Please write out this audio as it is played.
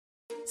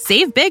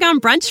Save big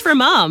on brunch for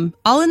mom,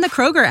 all in the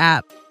Kroger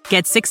app.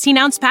 Get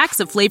 16-ounce packs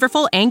of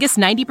flavorful Angus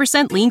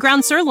 90% lean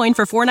ground sirloin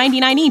for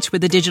 $4.99 each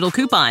with a digital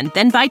coupon.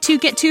 Then buy 2,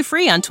 get 2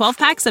 free on 12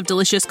 packs of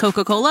delicious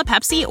Coca-Cola,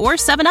 Pepsi, or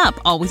 7-Up,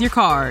 all with your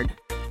card.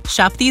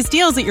 Shop these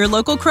deals at your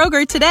local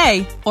Kroger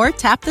today, or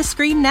tap the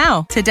screen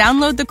now to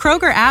download the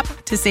Kroger app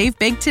to save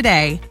big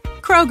today.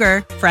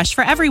 Kroger, fresh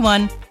for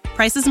everyone.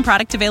 Prices and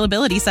product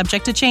availability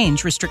subject to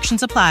change.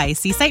 Restrictions apply.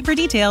 See site for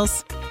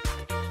details.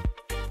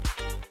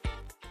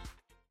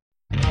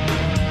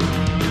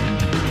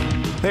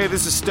 Hey,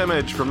 this is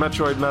Stemage from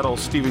Metroid Metal,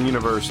 Steven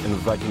Universe, and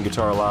Viking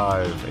Guitar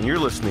Live, and you're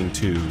listening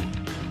to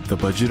The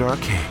Budget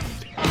Arcade.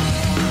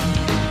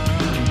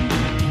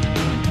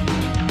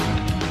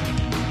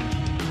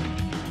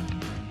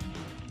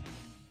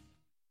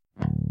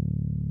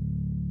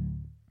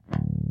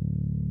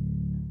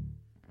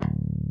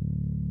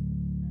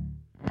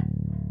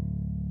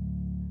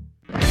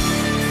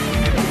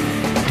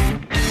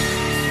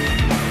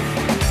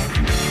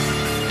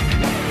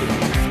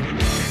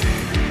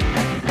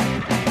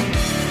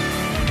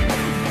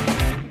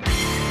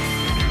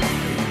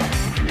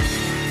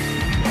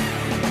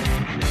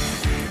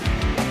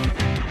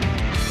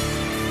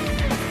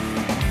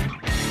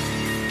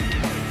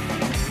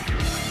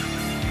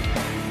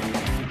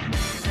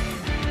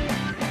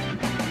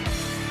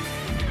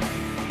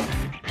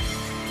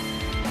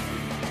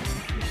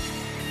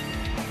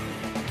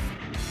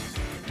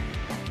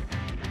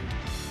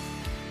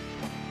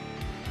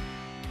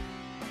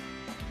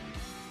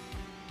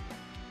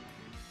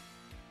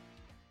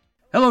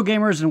 Hello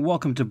gamers and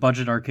welcome to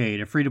Budget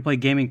Arcade, a free-to-play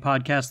gaming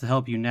podcast to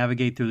help you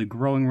navigate through the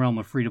growing realm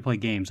of free-to-play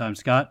games. I'm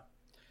Scott.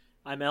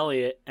 I'm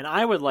Elliot, and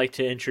I would like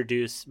to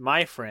introduce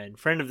my friend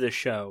of the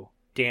show,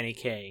 Danny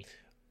K.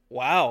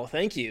 Wow,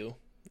 thank you.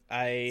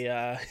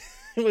 I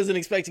wasn't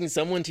expecting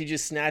someone to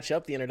just snatch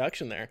up the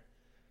introduction there.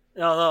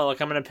 No,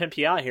 look, I'm going to pimp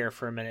you out here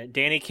for a minute.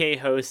 Danny K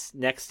hosts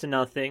Next to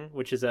Nothing,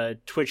 which is a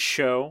Twitch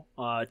show,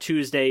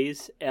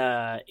 Tuesdays,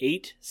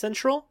 8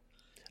 Central?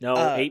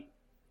 No, 8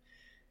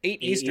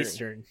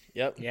 Eastern.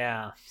 Yep.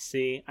 Yeah.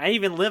 See, I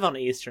even live on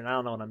Eastern. I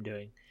don't know what I'm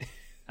doing.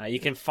 You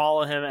can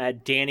follow him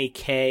at Danny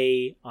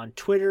K on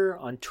Twitter,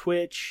 on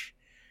Twitch.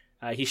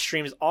 He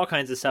streams all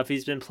kinds of stuff.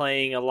 He's been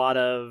playing a lot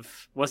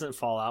of... Wasn't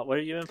Fallout. What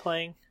have you been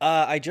playing?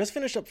 I just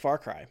finished up Far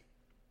Cry.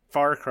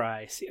 Far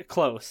Cry. See,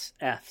 close.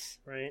 F's,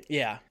 right?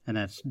 Yeah. And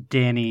that's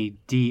Danny,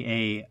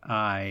 D-A-I-C-A-E?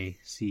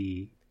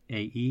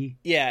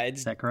 Yeah.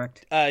 Is that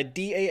correct?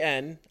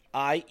 D-A-N-I-E-C-A-E.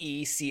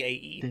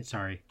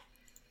 Sorry.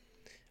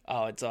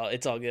 Oh, it's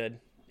all good.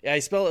 I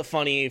spell it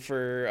funny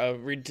for a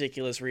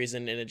ridiculous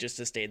reason, and it just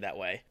has stayed that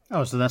way.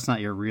 Oh, so that's not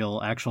your real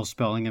actual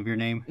spelling of your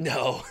name?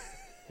 No.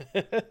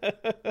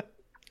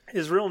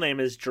 His real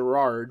name is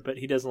Gerard, but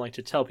he doesn't like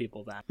to tell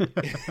people that.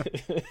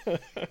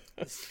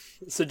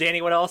 So,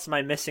 Danny, what else am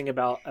I missing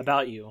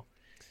about you?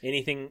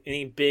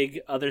 Any big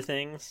other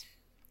things?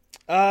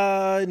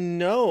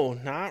 No,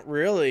 not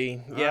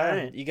really. Yeah,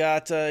 right. you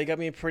got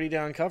me pretty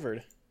down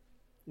covered.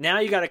 Now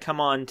you got to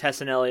come on Tess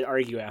and Elliot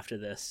argue after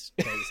this,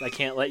 because I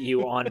can't let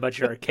you on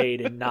Budget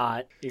Arcade and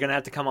not. You're gonna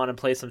have to come on and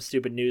play some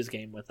stupid news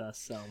game with us.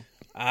 So.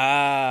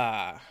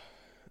 I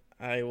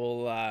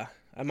will. I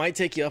might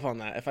take you up on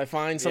that if I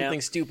find something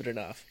stupid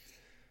enough.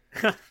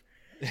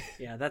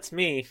 Yeah, that's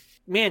me.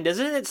 Man,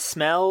 doesn't it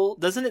smell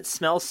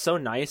so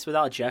nice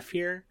without Jeff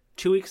here?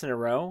 2 weeks in a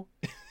row,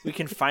 we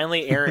can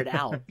finally air it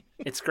out.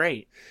 It's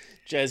great.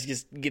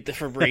 Just get the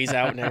Febreze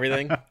out and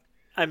everything.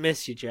 I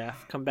miss you,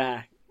 Jeff. Come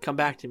back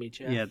to me,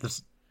 Jeff. Yeah,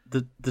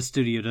 the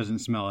studio doesn't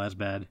smell as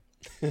bad.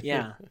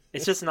 Yeah,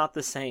 it's just not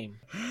the same.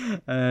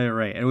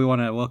 Right, and we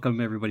want to welcome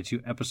everybody to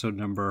episode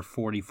number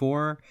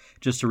 44.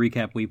 Just to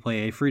recap, we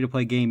play a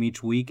free-to-play game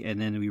each week,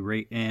 and then we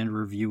rate and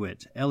review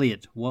it.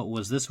 Elliot, what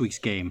was this week's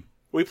game?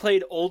 We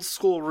played Old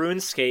School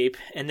RuneScape,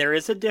 and there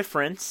is a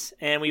difference.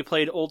 And we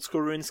played Old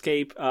School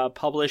RuneScape,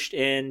 published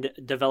and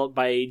developed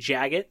by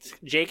Jagex.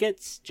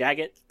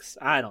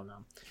 I don't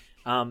know.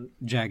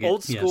 Jagged,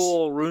 Old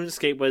School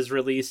RuneScape was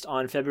released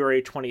on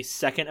February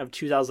 22nd of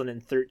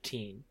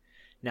 2013.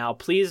 Now,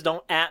 please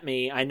don't at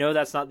me. I know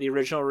that's not the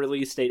original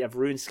release date of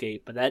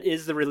RuneScape, but that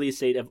is the release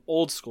date of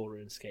Old School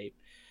RuneScape.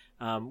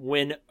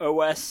 When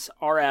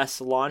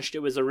OSRS launched, it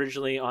was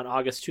originally on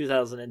August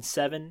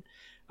 2007,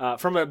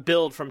 from a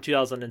build from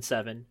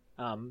 2007,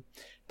 but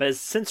has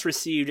since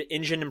received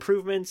engine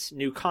improvements,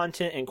 new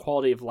content, and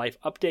quality of life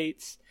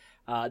updates.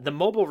 The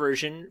mobile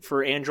version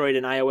for Android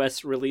and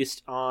iOS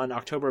released on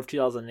October of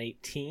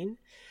 2018.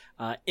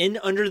 In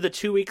under the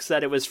 2 weeks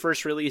that it was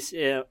first released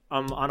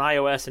on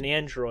iOS and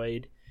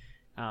Android,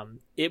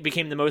 it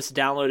became the most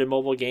downloaded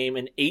mobile game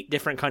in 8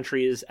 different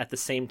countries at the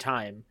same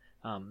time.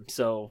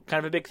 So kind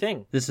of a big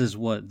thing. This is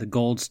what, the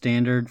gold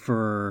standard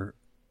for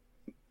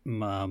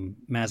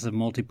massive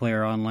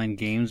multiplayer online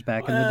games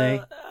back in the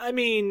day? I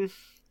mean,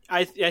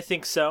 I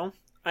think so.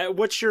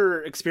 What's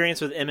your experience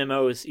with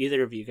MMOs,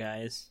 either of you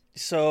guys?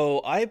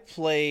 So I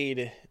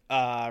played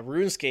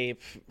RuneScape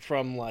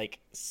from like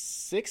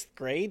 6th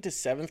grade to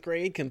 7th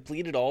grade,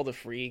 completed all the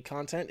free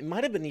content. It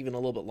might have been even a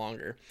little bit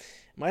longer.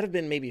 It might have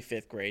been maybe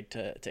 5th grade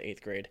to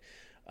 8th grade.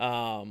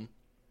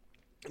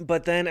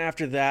 But then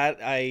after that,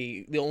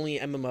 the only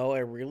MMO I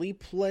really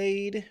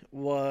played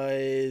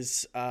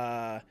was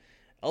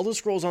Elder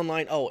Scrolls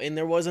Online. Oh, and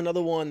there was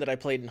another one that I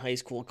played in high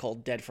school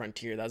called Dead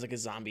Frontier. That was like a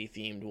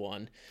zombie-themed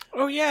one.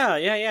 Oh,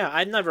 yeah.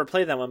 I've never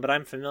played that one, but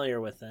I'm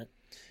familiar with it.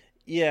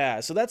 Yeah,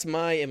 so that's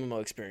my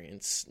MMO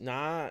experience.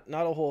 Not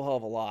a whole hell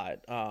of a lot.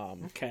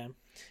 Okay.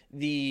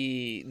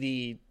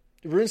 The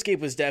RuneScape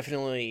was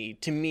definitely,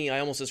 to me, I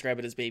almost describe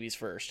it as babies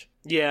first.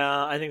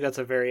 Yeah, I think that's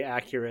a very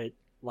accurate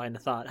line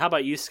of thought. How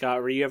about you,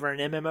 Scott? Were you ever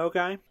an MMO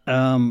guy?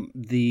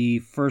 The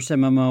first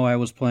MMO I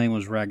was playing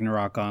was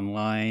Ragnarok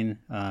Online.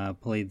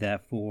 Played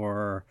that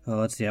for,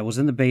 let's see, I was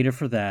in the beta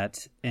for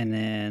that, and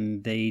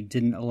then they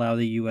didn't allow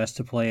the US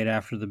to play it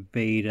after the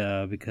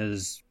beta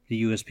because the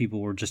US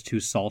people were just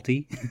too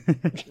salty.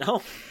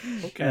 No?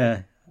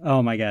 Okay.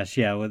 Oh my gosh,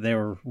 yeah, well, they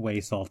were way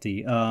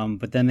salty.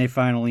 But then they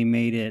finally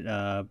made it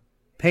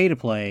pay to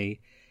play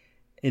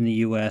in the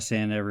US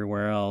and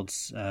everywhere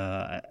else.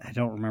 I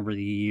don't remember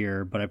the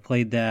year, but I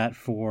played that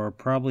for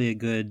probably a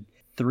good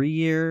 3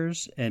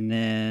 years, and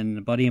then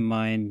a buddy of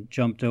mine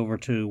jumped over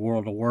to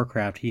World of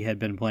Warcraft. He had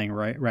been playing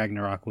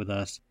Ragnarok with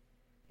us,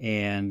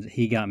 and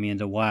he got me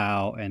into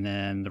WoW, and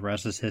then the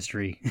rest is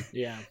history.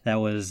 Yeah. That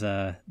was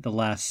the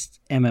last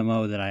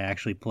MMO that I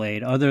actually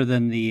played, other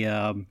than the...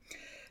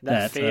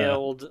 that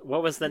failed...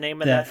 what was the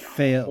name of that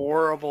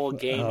horrible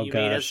game you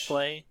made us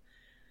play?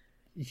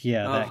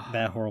 Yeah,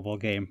 that horrible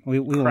game. We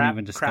won't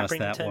even discuss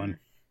that one.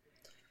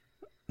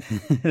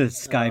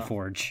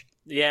 Skyforge.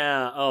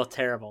 Yeah. Oh,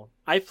 terrible.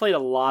 I've played a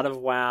lot of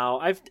WoW.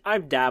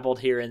 I've dabbled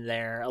here and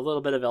there. A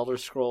little bit of Elder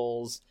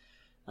Scrolls.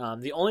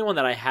 The only one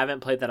that I haven't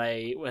played that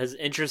I was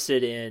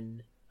interested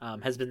in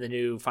has been the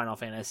new Final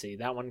Fantasy.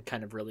 That one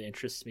kind of really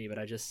interests me, but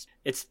I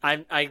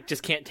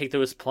just can't take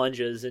those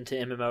plunges into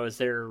MMOs.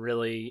 They're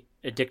really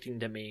addicting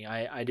to me.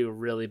 I do a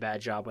really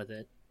bad job with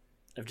it.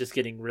 Of just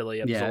getting really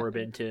absorbed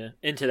into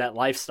that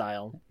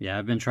lifestyle. Yeah,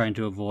 I've been trying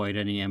to avoid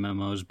any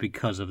MMOs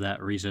because of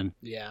that reason.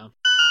 Yeah.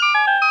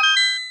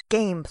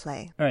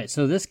 Gameplay. All right,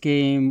 so this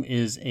game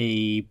is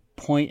a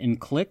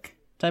point-and-click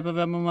type of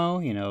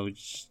MMO. You know,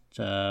 just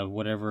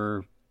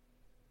whatever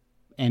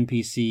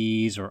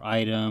NPCs or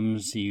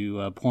items,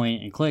 you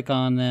point and click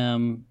on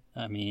them.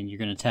 I mean, you're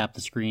going to tap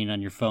the screen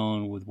on your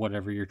phone with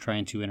whatever you're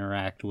trying to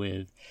interact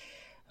with.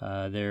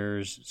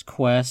 There's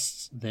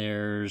quests,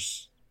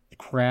 there's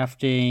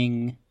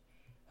crafting.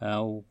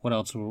 What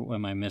else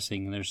am I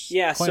missing? There's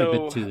quite a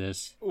bit to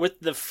this.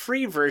 With the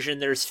free version,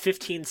 there's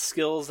 15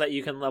 skills that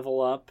you can level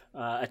up.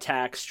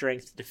 Attack,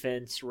 strength,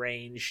 defense,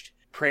 ranged,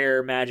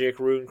 prayer, magic,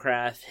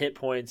 runecraft, hit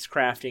points,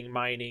 crafting,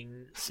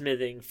 mining,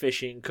 smithing,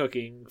 fishing,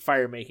 cooking,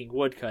 fire making,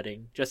 wood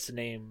cutting, just to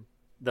name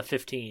the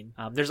 15.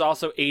 There's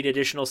also 8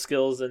 additional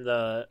skills in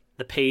the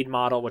paid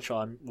model, which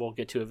we'll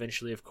get to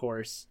eventually, of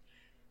course.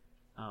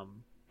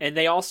 And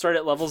they all start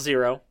at level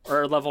 0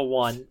 or level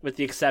 1, with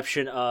the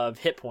exception of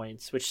hit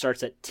points, which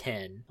starts at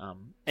 10. I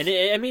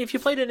mean, if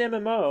you played an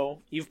MMO,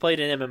 you've played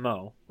an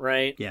MMO,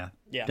 right? Yeah,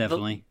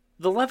 definitely.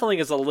 The leveling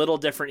is a little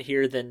different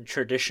here than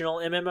traditional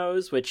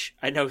MMOs, which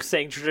I know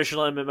saying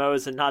traditional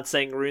MMOs and not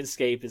saying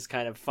RuneScape is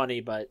kind of funny,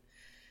 but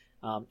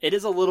it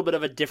is a little bit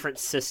of a different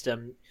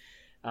system.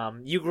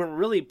 You can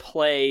really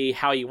play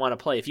how you want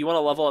to play. If you want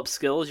to level up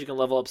skills, you can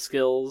level up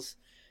skills.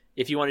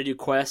 If you want to do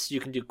quests,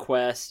 you can do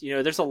quests. You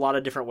know, there's a lot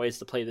of different ways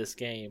to play this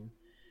game.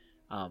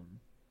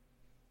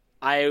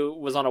 I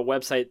was on a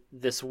website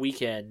this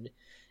weekend.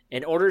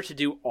 In order to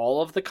do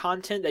all of the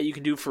content that you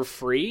can do for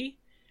free,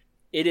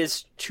 it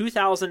is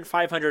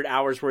 2,500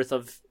 hours worth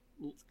of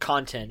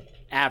content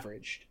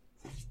averaged.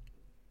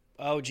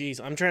 Oh,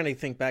 geez. I'm trying to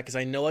think back because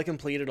I know I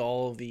completed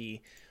all of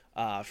the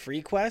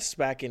free quests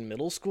back in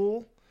middle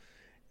school.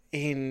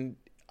 And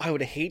I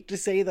would hate to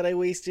say that I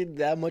wasted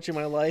that much of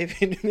my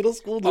life in middle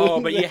school doing Oh,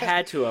 but that. you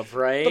had to have,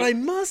 right? But I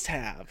must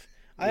have.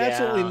 I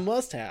absolutely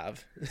must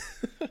have.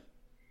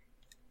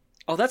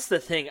 Oh, that's the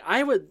thing.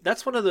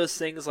 That's one of those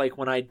things, like,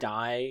 when I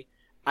die,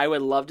 I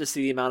would love to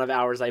see the amount of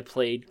hours I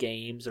played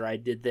games, or I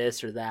did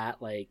this or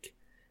that, like,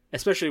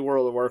 especially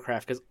World of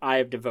Warcraft, because I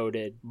have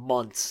devoted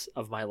months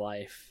of my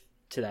life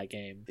to that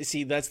game.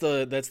 See, that's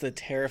the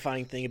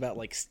terrifying thing about,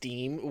 like,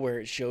 Steam, where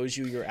it shows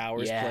you your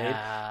hours played.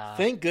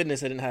 Thank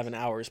goodness I didn't have an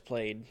hours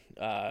played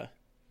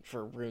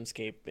for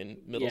RuneScape in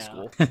middle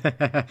school.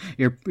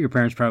 Your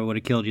parents probably would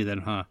have killed you then,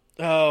 huh?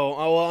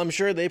 Oh, well, I'm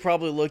sure they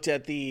probably looked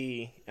at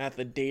the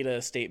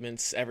data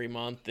statements every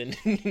month and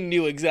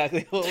knew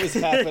exactly what was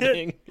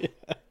happening.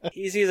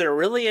 He's either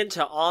really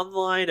into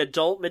online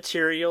adult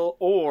material,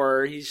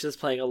 or he's just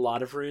playing a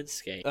lot of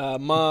RuneScape.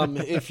 Mom,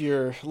 if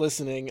you're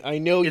listening, I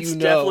know it's you know.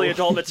 It's definitely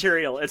adult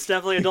material. It's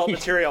definitely adult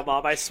material,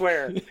 Mom, I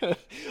swear.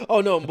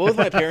 Oh, no, both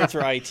my parents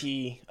are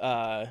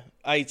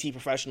IT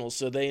professionals,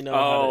 so they know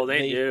how to...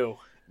 they knew.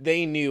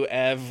 They knew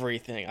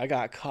everything. I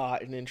got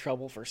caught and in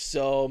trouble for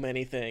so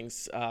many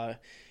things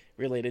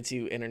related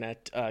to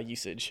internet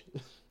usage.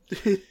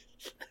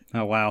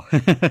 Oh, wow.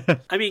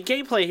 I mean,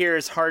 gameplay here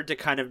is hard to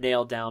kind of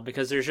nail down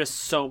because there's just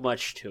so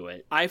much to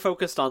it. I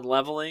focused on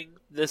leveling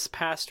this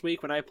past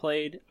week when I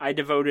played. I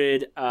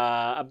devoted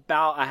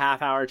about a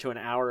half hour to an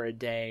hour a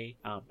day,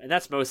 and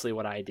that's mostly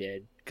what I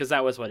did because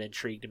that was what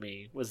intrigued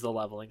me, was the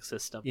leveling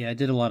system. Yeah, I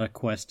did a lot of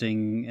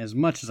questing as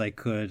much as I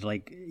could.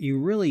 Like,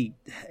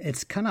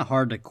 it's kind of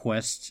hard to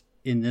quest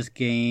in this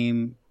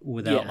game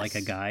without like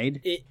a guide.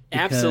 It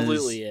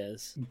absolutely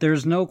is.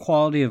 There's no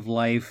quality of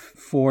life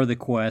for the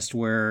quest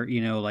where,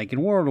 like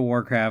in World of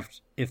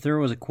Warcraft, if there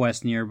was a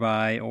quest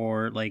nearby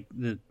or like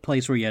the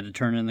place where you had to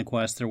turn in the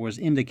quest, there was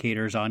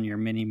indicators on your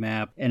mini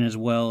map and as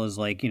well as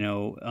like,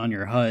 on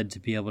your HUD to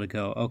be able to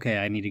go, okay,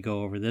 I need to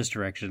go over this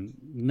direction.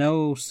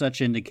 No such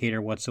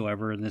indicator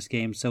whatsoever in this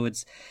game. So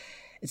it's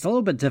a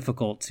little bit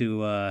difficult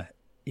to,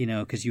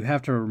 because you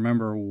have to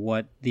remember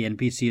what the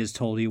NPC has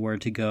told you where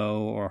to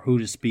go or who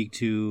to speak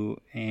to,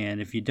 and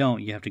if you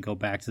don't, you have to go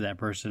back to that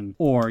person,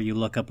 or you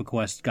look up a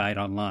quest guide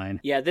online.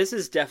 Yeah, this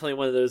is definitely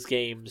one of those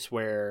games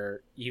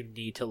where you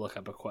need to look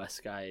up a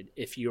quest guide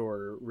if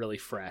you're really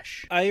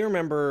fresh. I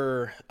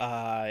remember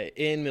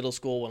in middle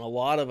school when a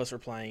lot of us were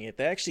playing it,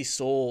 they actually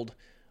sold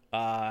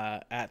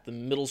at the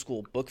middle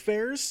school book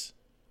fairs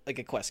like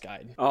a quest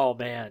guide. Oh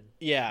man.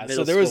 Yeah,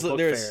 Middle so school book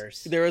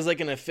fairs. there was like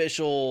an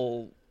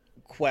official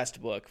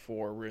quest book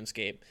for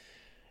RuneScape,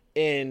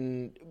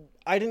 and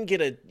I didn't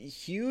get a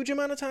huge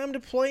amount of time to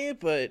play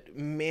it, but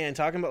man,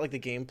 talking about like the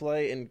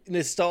gameplay and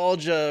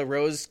nostalgia,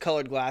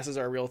 rose-colored glasses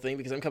are a real thing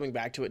because I'm coming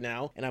back to it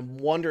now, and I'm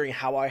wondering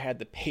how I had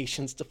the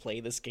patience to play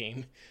this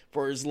game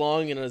for as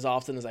long and as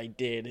often as I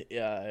did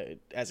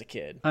as a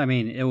kid. I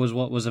mean, it was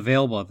what was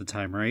available at the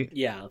time, right?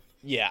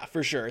 Yeah,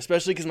 for sure,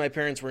 especially because my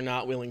parents were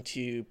not willing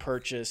to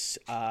purchase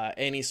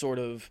any sort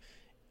of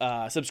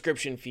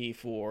subscription fee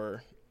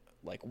for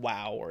like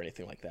WoW or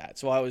anything like that.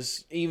 So I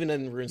was, even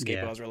in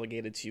RuneScape, I was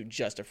relegated to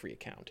just a free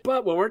account.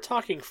 But when we're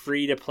talking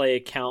free-to-play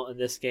account in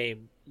this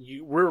game,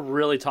 we're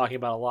really talking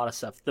about a lot of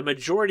stuff. The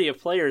majority of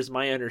players,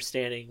 my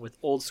understanding, with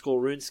old-school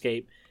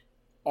RuneScape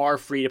are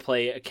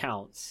free-to-play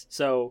accounts.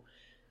 So,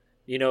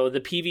 the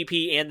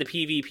PvP and the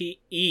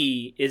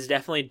PvE is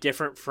definitely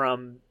different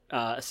from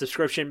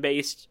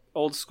subscription-based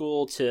old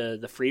school to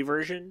the free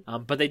version,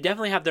 but they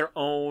definitely have their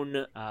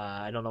own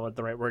I don't know what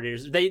the right word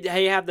is.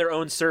 They have their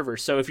own server,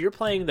 so if you're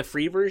playing the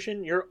free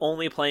version, you're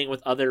only playing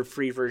with other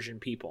free version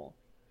people,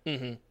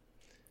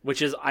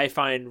 which is, I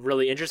find,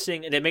 really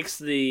interesting, and it makes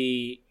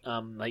the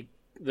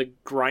the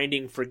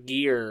grinding for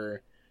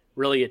gear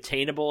really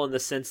attainable in the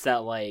sense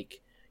that like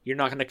you're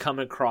not going to come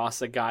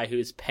across a guy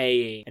who's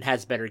paying and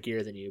has better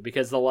gear than you,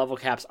 because the level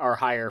caps are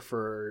higher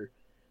for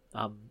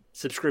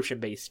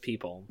subscription-based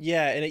people.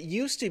 Yeah, and it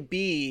used to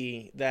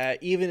be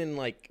that even in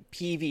like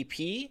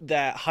PvP,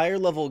 that higher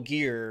level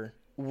gear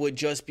would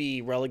just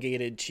be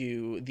relegated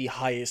to the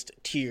highest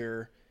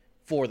tier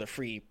for the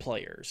free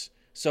players.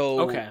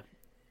 So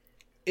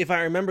if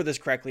I remember this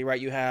correctly,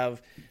 right, you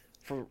have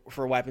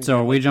for weapons. So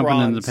are we jumping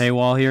bronze. into the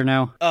paywall here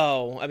now?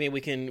 Oh, I mean, we're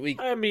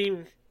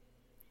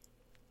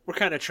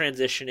kind of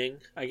transitioning,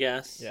 I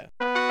guess. Yeah.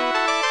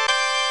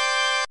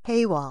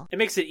 Paywall. It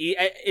makes it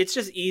it's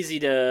just easy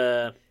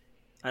to,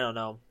 I don't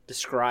know,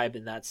 describe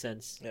in that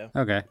sense. Yeah.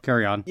 Okay,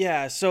 carry on.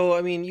 Yeah, so,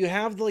 I mean, you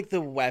have, like,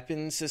 the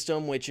weapon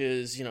system, which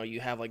is, you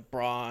have, like,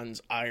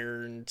 bronze,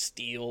 iron,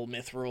 steel,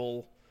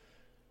 mithril.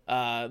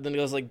 Then it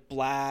goes, like,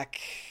 black,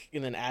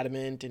 and then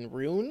adamant, and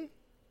rune.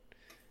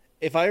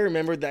 If I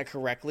remembered that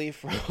correctly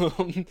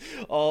from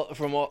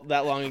all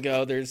that long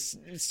ago, there's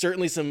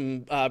certainly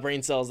some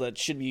brain cells that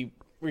should be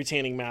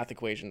retaining math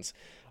equations.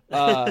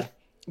 But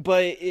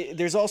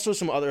there's also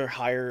some other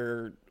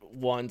higher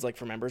ones, like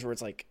for members, where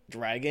it's like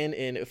dragon.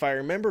 And if I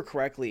remember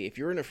correctly, if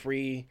you're in a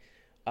free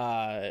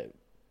realm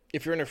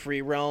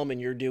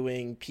and you're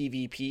doing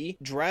PvP,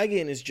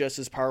 dragon is just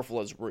as powerful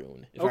as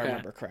rune, if I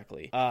remember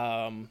correctly.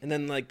 And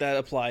then like that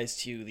applies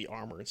to the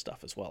armor and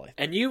stuff as well, I think.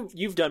 And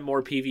you've done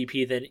more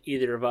PvP than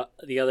either of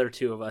the other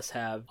two of us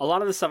have. A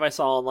lot of the stuff I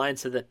saw online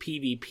said that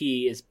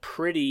PvP is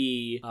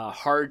pretty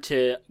hard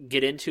to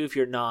get into if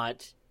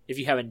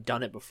you haven't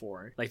done it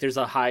before. Like, there's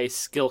a high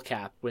skill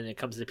cap when it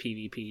comes to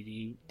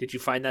PvP. Did you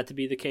find that to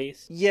be the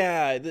case?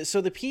 Yeah, so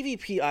the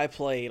PvP I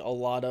played a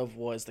lot of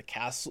was the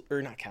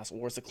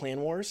the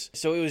Clan Wars.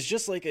 So it was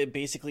just like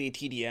basically a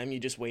TDM.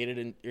 You just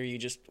waited or you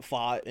just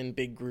fought in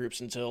big groups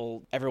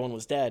until everyone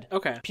was dead.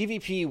 Okay.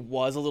 PvP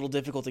was a little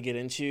difficult to get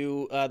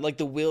into. Like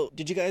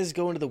did you guys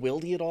go into the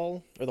Wildy at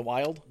all? Or the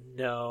Wild?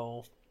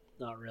 No,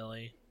 not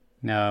really.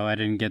 No, I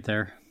didn't get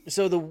there.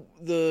 So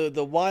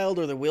the Wild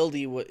or the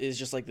Wildy is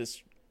just like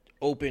this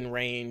open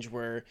range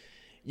where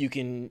you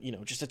can,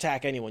 just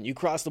attack anyone. You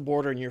cross the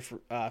border and you're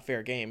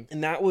fair game.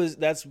 And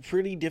that's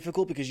pretty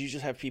difficult because you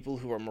just have people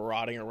who are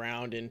marauding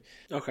around and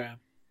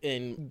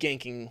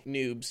ganking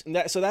noobs. And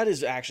that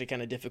is actually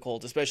kind of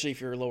difficult, especially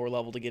if you're lower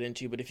level to get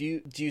into. But if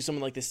you do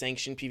something like the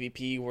sanctioned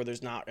PvP where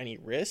there's not any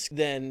risk,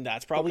 then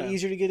that's probably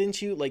easier to get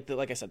into. Like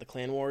I said, the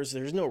Clan Wars,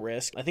 there's no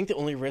risk. I think the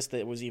only risk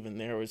that was even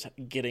there was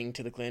getting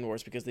to the Clan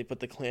Wars because they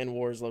put the Clan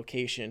Wars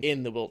location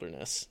in the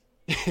wilderness.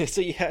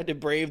 So you had to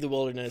brave the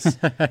wilderness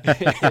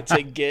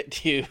to get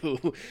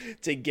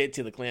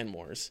to the clan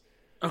wars.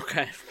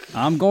 Okay.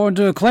 I'm going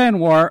to a clan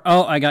war.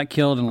 Oh, I got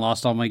killed and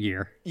lost all my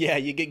gear. Yeah,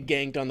 you get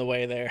ganked on the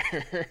way there.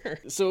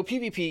 So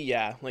PvP,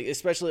 yeah, like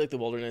especially like the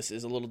wilderness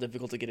is a little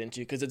difficult to get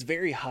into because it's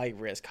very high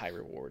risk, high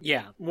reward.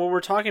 Yeah. When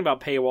we're talking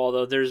about paywall,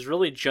 though, there's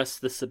really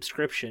just the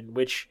subscription,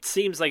 which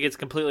seems like it's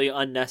completely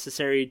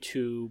unnecessary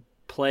to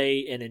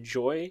play and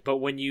enjoy. But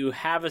when you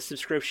have a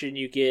subscription,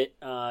 you get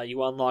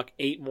you unlock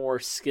 8 more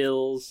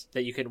skills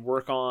that you can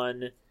work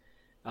on.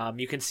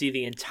 You can see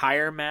the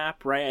entire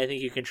map, right? I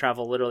think you can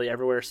travel literally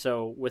everywhere.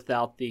 So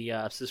without the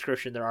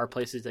subscription, there are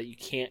places that you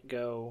can't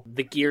go.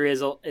 The gear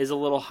is a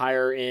little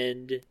higher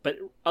end, but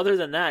other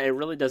than that, it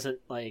really doesn't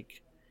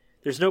like.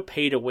 There's no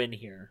pay to win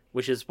here,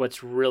 which is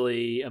what's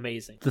really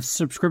amazing. The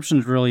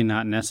subscription's really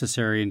not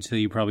necessary until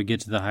you probably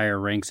get to the higher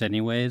ranks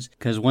anyways,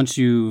 because once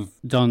you've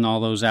done all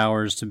those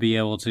hours to be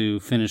able to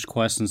finish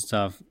quests and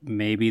stuff,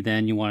 maybe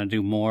then you want to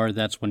do more.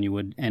 That's when you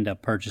would end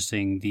up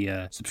purchasing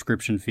the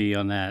subscription fee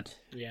on that.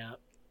 Yeah.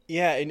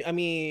 Yeah, and I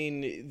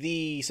mean,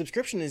 the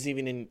subscription is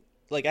even in,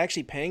 like,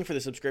 actually paying for the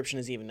subscription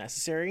is even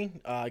necessary,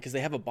 because they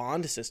have a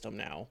bond system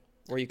now,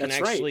 where you can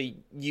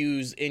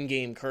use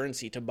in-game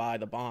currency to buy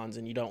the bonds,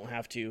 and you don't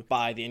have to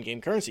buy the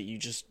in-game currency. You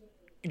just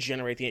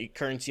generate the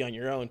currency on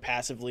your own,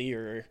 passively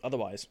or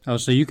otherwise. Oh,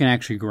 so you can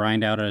actually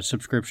grind out a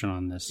subscription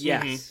on this.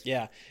 Yes. Mm-hmm.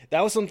 Yeah,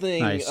 that was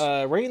something Nice.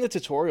 right in the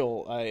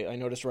tutorial I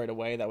noticed right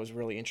away that was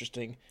really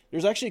interesting.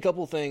 There's actually a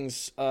couple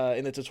things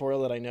in the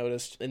tutorial that I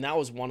noticed, and that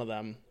was one of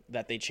them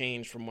that they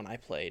changed from when I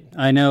played.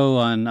 I know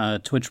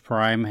on Twitch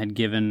Prime had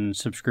given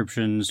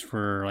subscriptions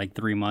for like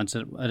 3 months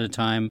at a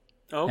time.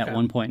 Okay. At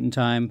one point in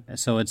time.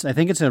 So I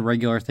think it's a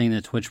regular thing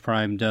that Twitch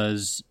Prime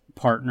does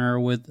partner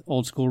with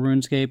Old School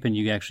RuneScape, and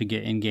you actually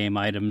get in-game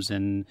items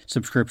and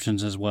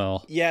subscriptions as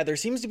well. Yeah, there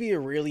seems to be a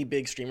really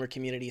big streamer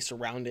community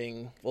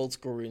surrounding Old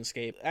School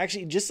RuneScape.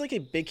 Actually, just like a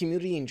big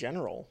community in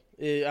general.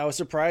 I was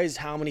surprised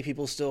how many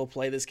people still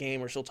play this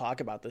game or still talk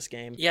about this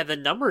game. Yeah, the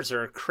numbers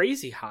are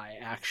crazy high,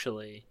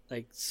 actually.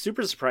 Like,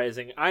 super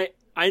surprising.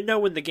 I know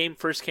when the game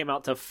first came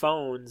out to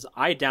phones,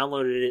 I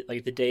downloaded it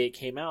like the day it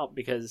came out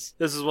because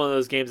this is one of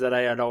those games that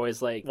I had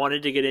always like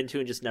wanted to get into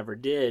and just never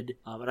did.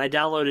 And I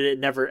downloaded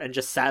it and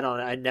just sat on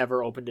it. I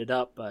never opened it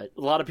up, but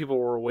a lot of people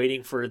were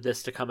waiting for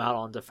this to come out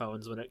onto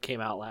phones when it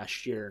came out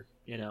last year.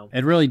 You know,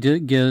 it really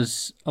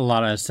gives a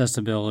lot of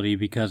accessibility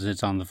because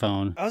it's on the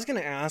phone. I was going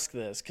to ask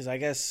this because I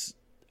guess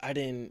I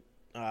didn't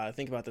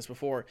think about this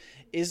before.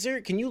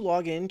 Can you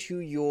log into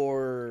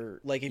your,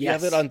 like, if you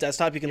have it on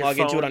desktop, you can log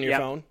into it on your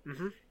phone?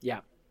 Mm-hmm. Yeah.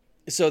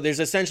 So there's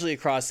essentially a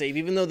cross save,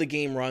 even though the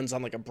game runs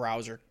on like a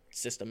browser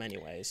system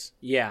anyways.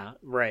 Yeah,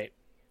 right.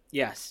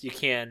 Yes, you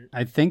can.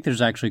 I think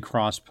there's actually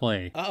cross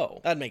play.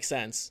 Oh, that makes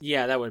sense.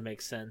 Yeah, that would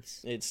make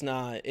sense. It's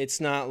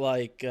not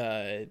like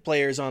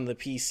players on the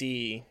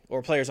PC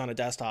or players on a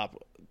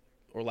desktop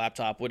or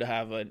laptop would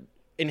have an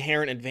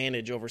inherent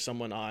advantage over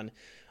someone on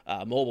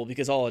mobile,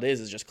 because all it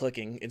is just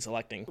clicking and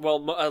selecting.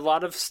 Well, a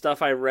lot of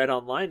stuff I read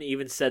online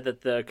even said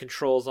that the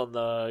controls on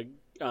the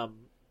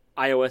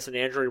iOS and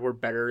Android were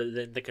better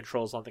than the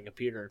controls on the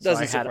computer. So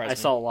I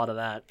saw a lot of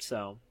that.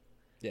 So,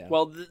 yeah.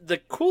 Well, the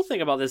cool thing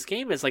about this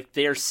game is like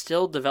they're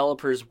still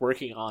developers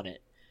working on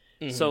it.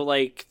 Mm-hmm. So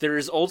like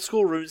there's Old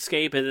School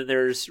RuneScape and then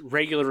there's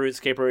regular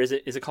RuneScape, or is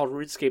it called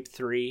RuneScape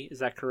 3? Is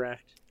that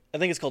correct? I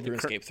think it's called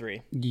RuneScape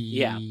 3.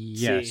 Yeah.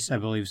 Yes, I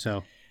believe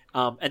so.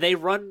 And they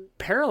run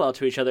parallel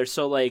to each other.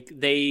 So like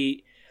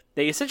they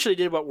essentially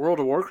did what World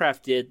of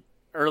Warcraft did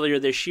earlier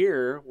this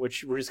year,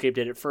 which RuneScape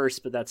did it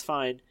first, but that's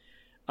fine.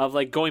 Of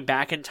like going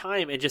back in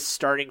time and just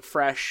starting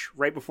fresh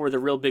right before the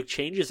real big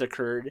changes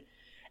occurred.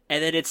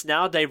 And then it's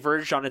now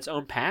diverged on its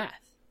own path.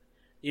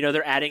 You know,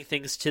 they're adding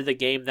things to the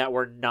game that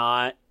were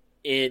not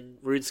in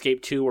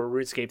RuneScape 2 or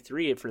RuneScape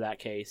 3 for that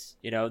case.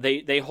 You know,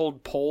 they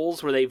hold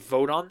polls where they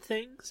vote on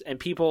things and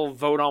people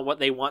vote on what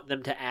they want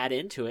them to add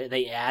into it. And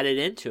they add it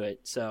into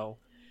it. So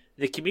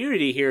the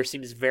community here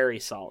seems very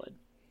solid.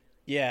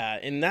 Yeah,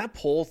 and that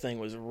poll thing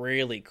was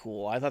really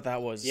cool. I thought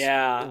that was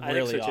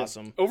really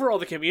awesome. Overall,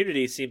 the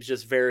community seems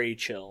just very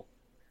chill.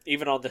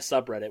 Even on the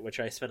subreddit, which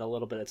I spent a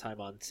little bit of time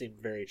on,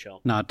 seemed very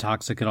chill. Not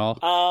toxic at all?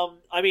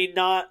 I mean,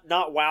 not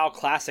WoW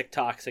Classic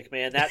toxic,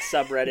 man. That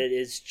subreddit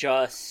is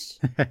just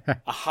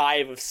a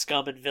hive of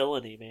scum and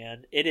villainy,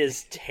 man. It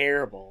is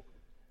terrible.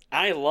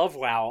 I love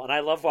WoW, and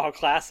I love WoW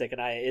Classic,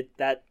 and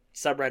that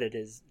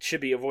subreddit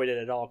should be avoided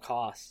at all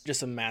costs.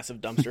 Just a massive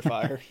dumpster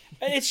fire.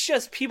 It's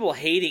just people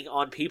hating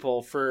on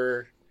people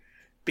for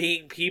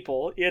being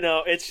people, you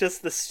know. It's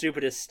just the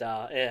stupidest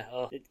stuff.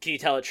 Yeah. Can you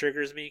tell it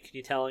triggers me? Can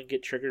you tell and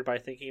get triggered by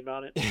thinking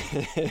about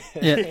it?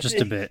 Yeah, just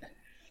a bit.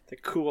 To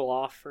cool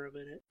off for a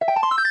minute.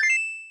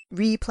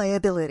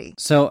 Replayability.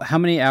 So how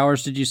many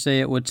hours did you say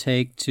it would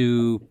take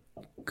to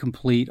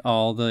complete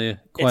all the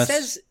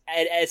quests?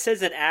 It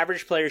says an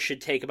average player should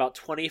take about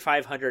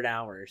 2,500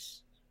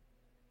 hours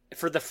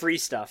for the free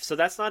stuff. So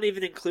that's not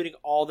even including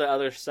all the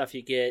other stuff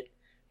you get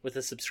with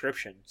a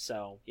subscription.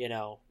 So, you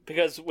know,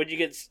 because when you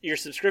get your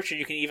subscription,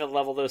 you can even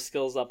level those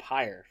skills up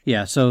higher.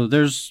 Yeah, so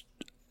there's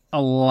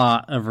a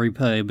lot of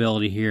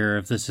replayability here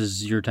if this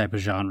is your type of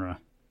genre.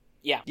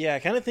 Yeah,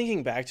 kind of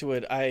thinking back to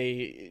it,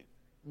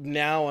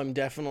 I'm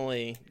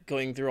definitely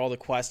going through all the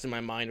quests in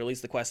my mind, or at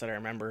least the quests that I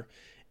remember,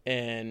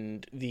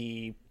 and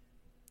the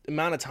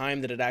amount of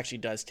time that it actually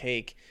does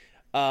take.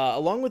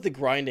 Along with the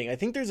grinding, I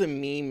think there's a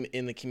meme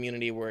in the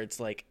community where it's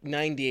like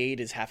 98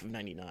 is half of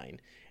 99.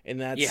 And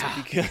that's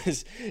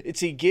because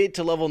to get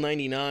to level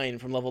 99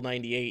 from level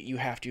 98, you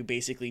have to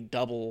basically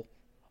double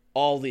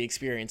all the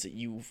experience that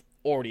you've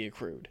already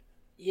accrued.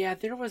 Yeah,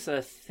 there was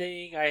a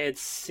thing I had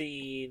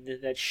seen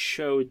that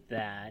showed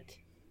that.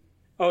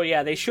 Oh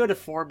yeah, they showed a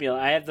formula.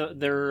 I have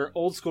their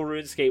old school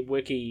RuneScape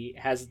wiki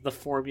has the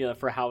formula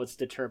for how it's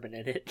determined,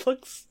 and it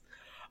looks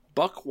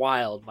buck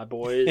wild, my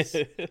boys.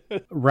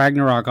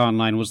 Ragnarok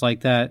Online was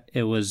like that.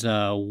 It was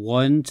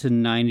 1 to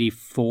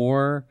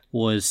 94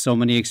 was so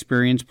many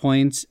experience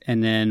points,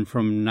 and then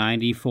from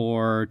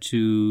 94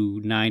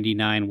 to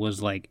 99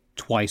 was like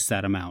twice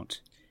that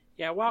amount.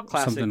 Yeah, WoW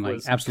Classic something like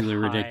was absolutely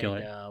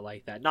ridiculous,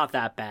 like that. Not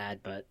that bad,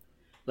 but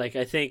like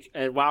I think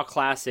at WoW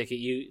Classic,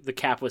 the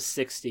cap was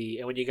 60,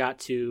 and when you got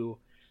to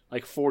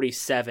like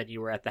 47,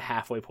 you were at the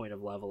halfway point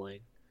of leveling.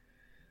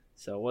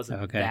 So it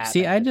wasn't okay. that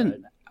See, bad, I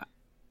didn't.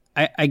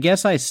 I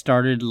guess I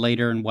started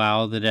later in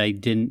WoW that I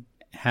didn't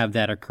have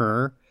that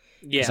occur.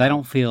 Because I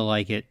don't feel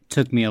like it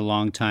took me a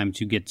long time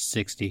to get to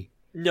 60.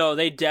 No,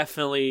 they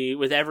definitely,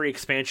 with every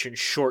expansion,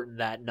 shortened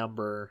that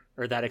number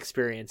or that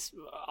experience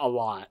a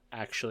lot,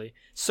 actually.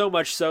 So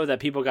much so that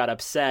people got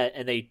upset,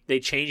 and they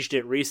changed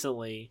it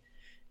recently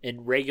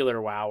in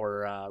regular WoW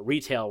or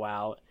retail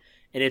WoW,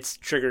 and it's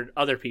triggered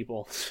other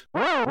people.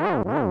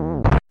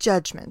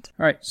 Judgment.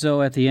 All right,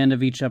 so at the end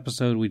of each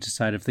episode, we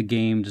decide if the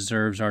game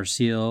deserves our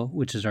seal,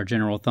 which is our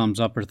general thumbs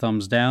up or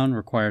thumbs down,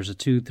 requires a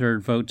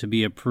 2/3 vote to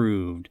be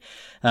approved.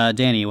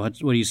 Danny, what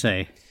do you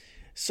say?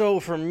 So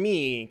for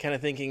me, kind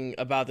of thinking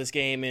about this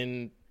game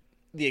and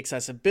the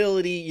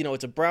accessibility,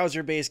 it's a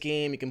browser-based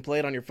game. You can play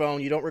it on your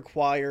phone. You don't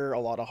require a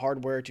lot of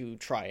hardware to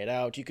try it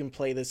out. You can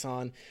play this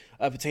on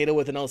a potato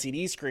with an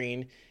LCD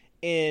screen.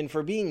 And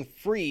for being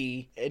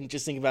free and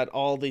just thinking about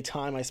all the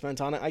time I spent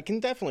on it, I can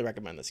definitely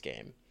recommend this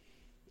game.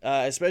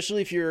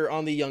 Especially if you're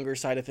on the younger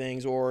side of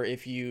things, or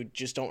if you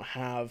just don't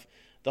have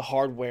the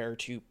hardware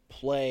to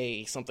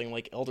play something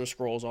like Elder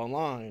Scrolls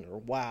Online or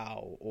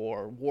WoW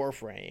or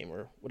Warframe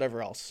or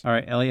whatever else. All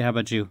right, Elliot, how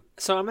about you?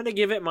 So I'm going to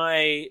give it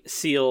my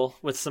seal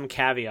with some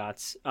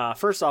caveats.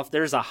 First off,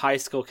 there's a high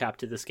skill cap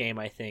to this game,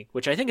 I think,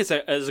 which I think is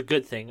a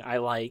good thing. I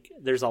like.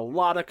 There's a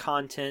lot of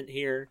content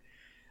here.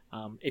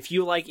 If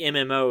you like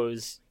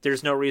MMOs,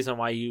 there's no reason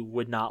why you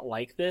would not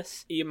like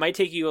this. It might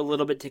take you a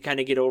little bit to kind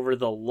of get over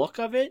the look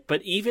of it,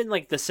 but even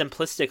like the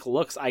simplistic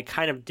looks, I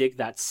kind of dig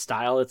that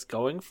style it's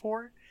going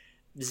for.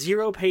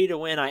 Zero pay to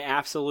win, I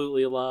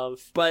absolutely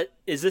love. But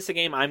is this a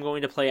game I'm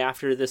going to play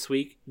after this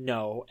week?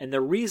 No. And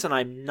the reason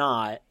I'm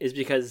not is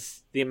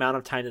because the amount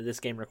of time that this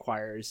game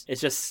requires.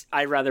 It's just,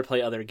 I'd rather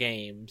play other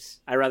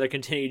games. I'd rather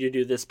continue to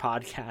do this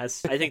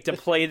podcast. I think to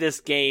play this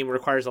game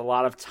requires a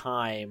lot of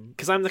time.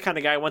 Because I'm the kind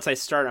of guy, once I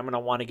start, I'm going to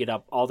want to get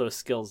up all those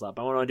skills up.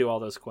 I want to do all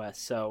those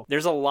quests. So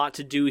there's a lot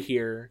to do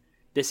here.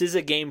 This is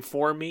a game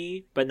for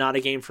me, but not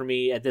a game for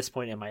me at this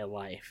point in my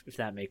life, if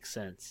that makes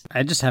sense.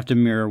 I just have to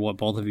mirror what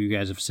both of you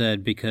guys have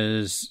said,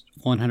 because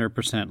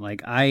 100%,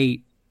 like,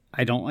 I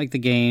don't like the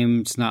game.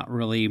 It's not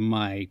really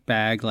my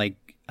bag. Like,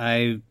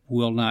 I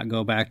will not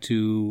go back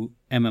to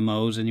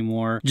MMOs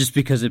anymore just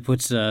because it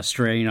puts a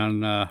strain on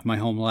my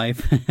home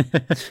life.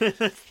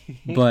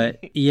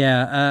 But,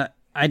 yeah,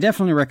 I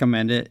definitely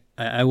recommend it.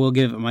 I will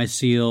give it my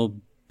seal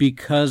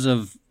because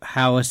of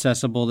how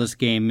accessible this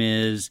game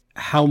is,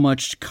 how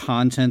much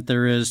content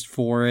there is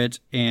for it,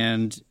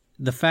 and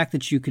the fact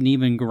that you can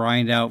even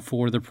grind out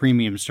for the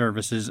premium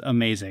service is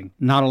amazing.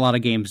 Not a lot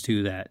of games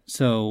do that.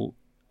 So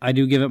I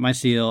do give it my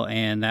seal,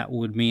 and that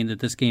would mean that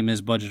this game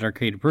is Budget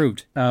Arcade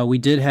approved. We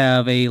did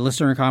have a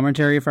listener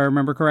commentary, if I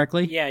remember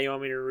correctly. Yeah, you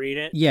want me to read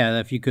it? Yeah,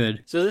 if you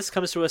could. So this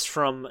comes to us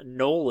from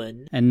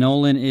Nolan. And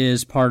Nolan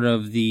is part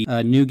of the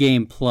New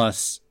Game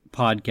Plus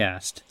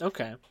podcast.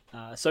 Okay.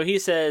 So he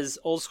says,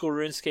 Old School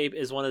RuneScape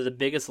is one of the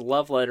biggest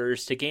love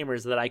letters to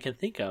gamers that I can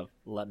think of.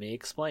 Let me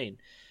explain.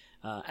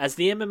 As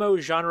the MMO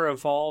genre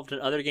evolved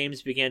and other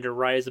games began to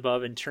rise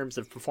above in terms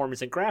of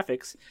performance and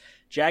graphics,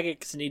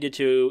 Jagex needed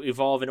to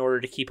evolve in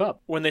order to keep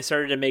up. When they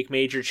started to make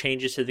major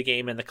changes to the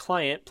game and the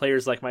client,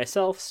 players like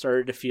myself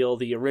started to feel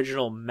the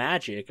original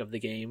magic of the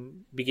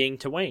game beginning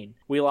to wane.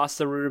 We lost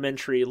the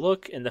rudimentary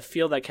look and the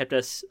feel that kept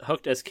us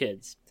hooked as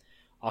kids.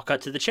 I'll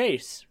cut to the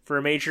chase. For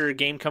a major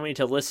game company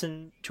to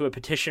listen to a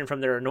petition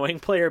from their annoying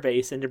player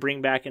base and to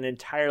bring back an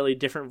entirely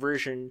different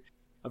version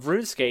of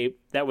RuneScape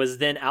that was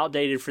then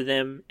outdated for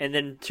them, and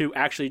then to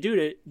actually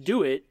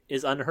do it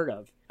is unheard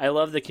of. I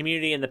love the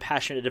community and the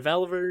passionate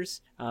developers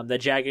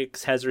that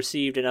Jagex has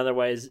received an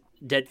otherwise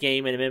dead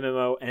game and an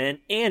MMO, and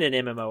an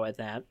MMO at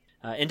that.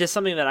 into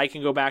something that I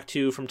can go back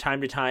to from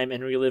time to time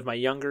and relive my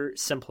younger,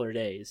 simpler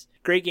days.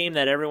 Great game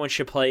that everyone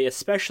should play,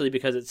 especially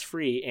because it's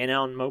free and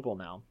on mobile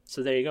now.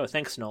 So there you go.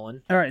 Thanks,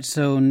 Nolan. All right,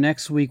 so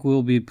next week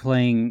we'll be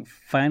playing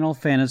Final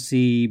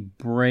Fantasy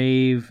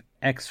Brave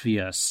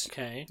Exvius.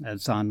 Okay.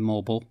 That's on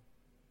mobile.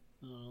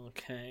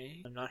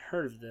 Okay. I've not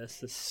heard of this.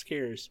 This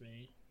scares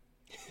me.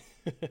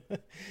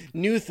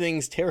 New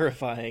things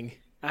terrifying.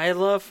 I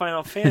love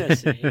Final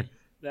Fantasy.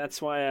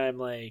 That's why I'm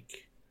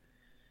like,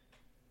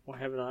 why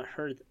have I not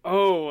heard?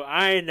 Oh,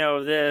 I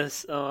know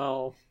this.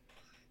 Oh,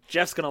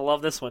 Jeff's gonna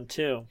love this one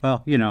too.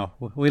 Well, you know,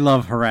 we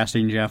love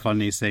harassing Jeff on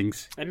these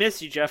things. I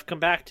miss you, Jeff. Come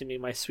back to me,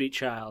 my sweet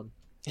child.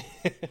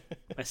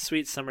 My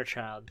sweet summer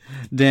child.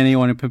 Danny, you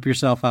want to pimp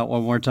yourself out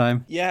one more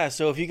time? Yeah,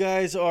 so if you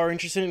guys are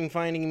interested in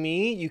finding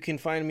me, you can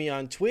find me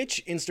on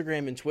Twitch,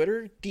 Instagram, and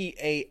Twitter,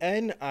 DANIECIE.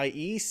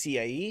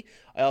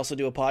 I also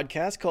do a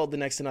podcast called The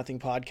Next to Nothing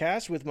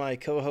Podcast with my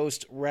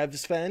co-host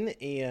Revsven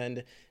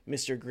and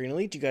Mr.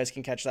 Greenleaf. You guys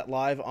can catch that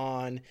live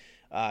on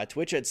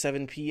Twitch at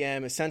 7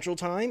 p.m. Central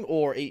Time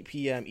or 8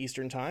 p.m.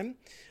 Eastern Time.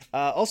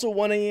 Also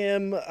 1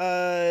 a.m.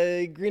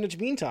 Greenwich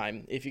Mean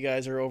Time if you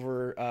guys are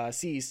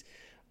overseas.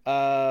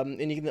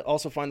 And you can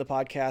also find the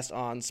podcast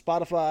on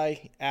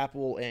Spotify,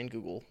 Apple, and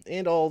Google,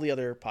 and all the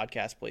other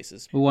podcast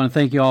places. We want to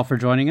thank you all for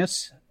joining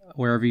us.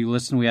 Wherever you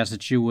listen, we ask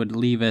that you would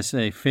leave us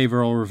a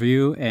favorable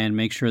review and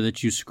make sure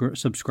that you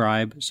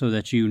subscribe so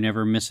that you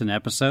never miss an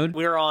episode.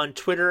 We're on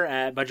Twitter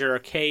at Budget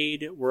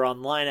Arcade. We're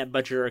online at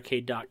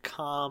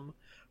budgetarcade.com.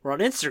 We're on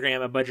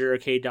Instagram at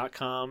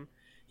budgetarcade.com.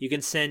 You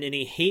can send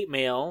any hate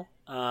mail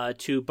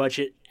to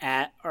budget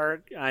at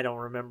I don't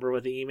remember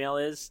what the email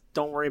is.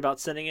 Don't worry about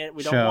sending it.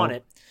 We don't want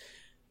it.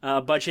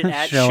 Budget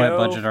at show at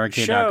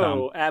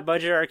budgetarcade.com. At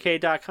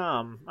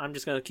budgetarcade.com. I'm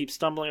just going to keep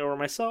stumbling over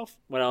myself.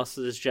 What else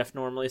does Jeff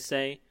normally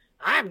say?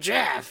 I'm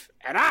Jeff,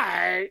 and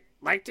I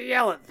like to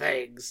yell at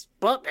things.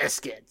 Butt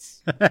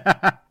biscuits.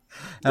 That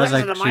was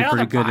actually a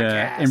pretty good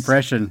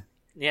impression.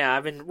 Yeah,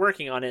 I've been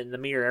working on it in the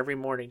mirror every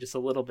morning just a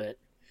little bit.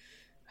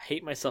 I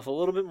hate myself a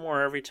little bit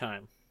more every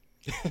time.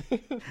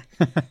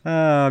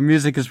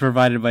 Music is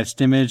provided by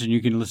Stimage, and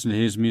you can listen to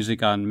his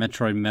music on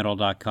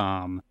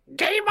MetroidMetal.com.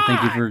 Game on!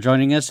 Thank you for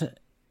joining us,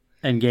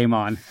 and game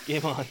on.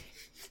 Game on.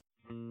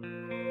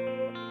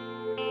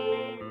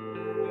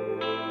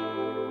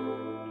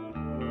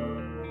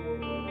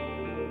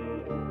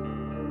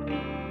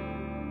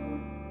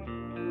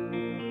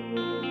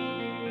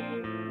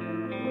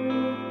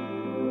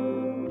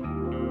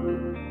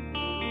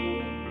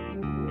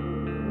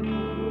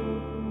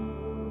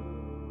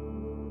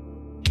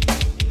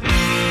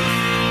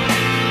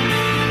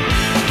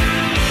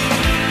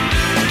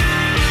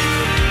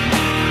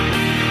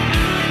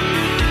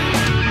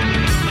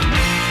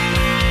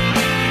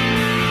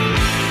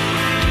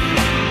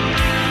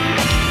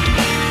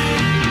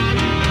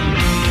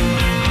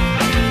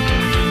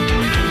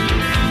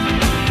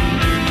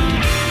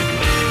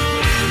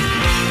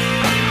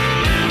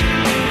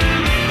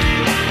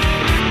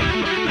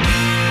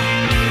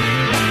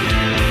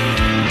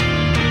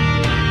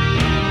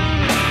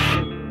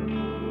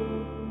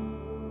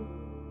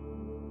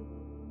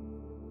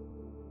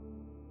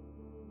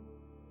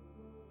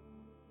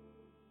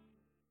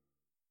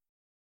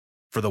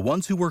 For the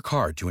ones who work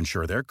hard to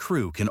ensure their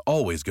crew can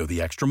always go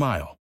the extra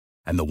mile,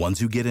 and the ones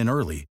who get in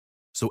early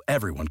so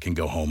everyone can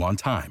go home on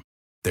time,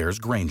 there's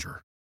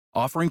Grainger,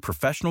 offering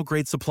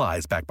professional-grade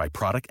supplies backed by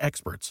product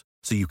experts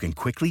so you can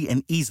quickly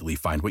and easily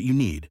find what you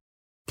need.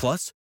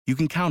 Plus, you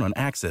can count on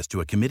access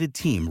to a committed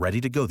team ready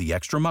to go the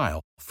extra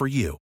mile for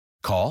you.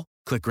 Call,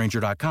 click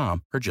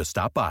Grainger.com, or just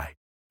stop by.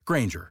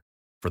 Grainger,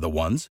 for the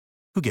ones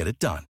who get it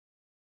done.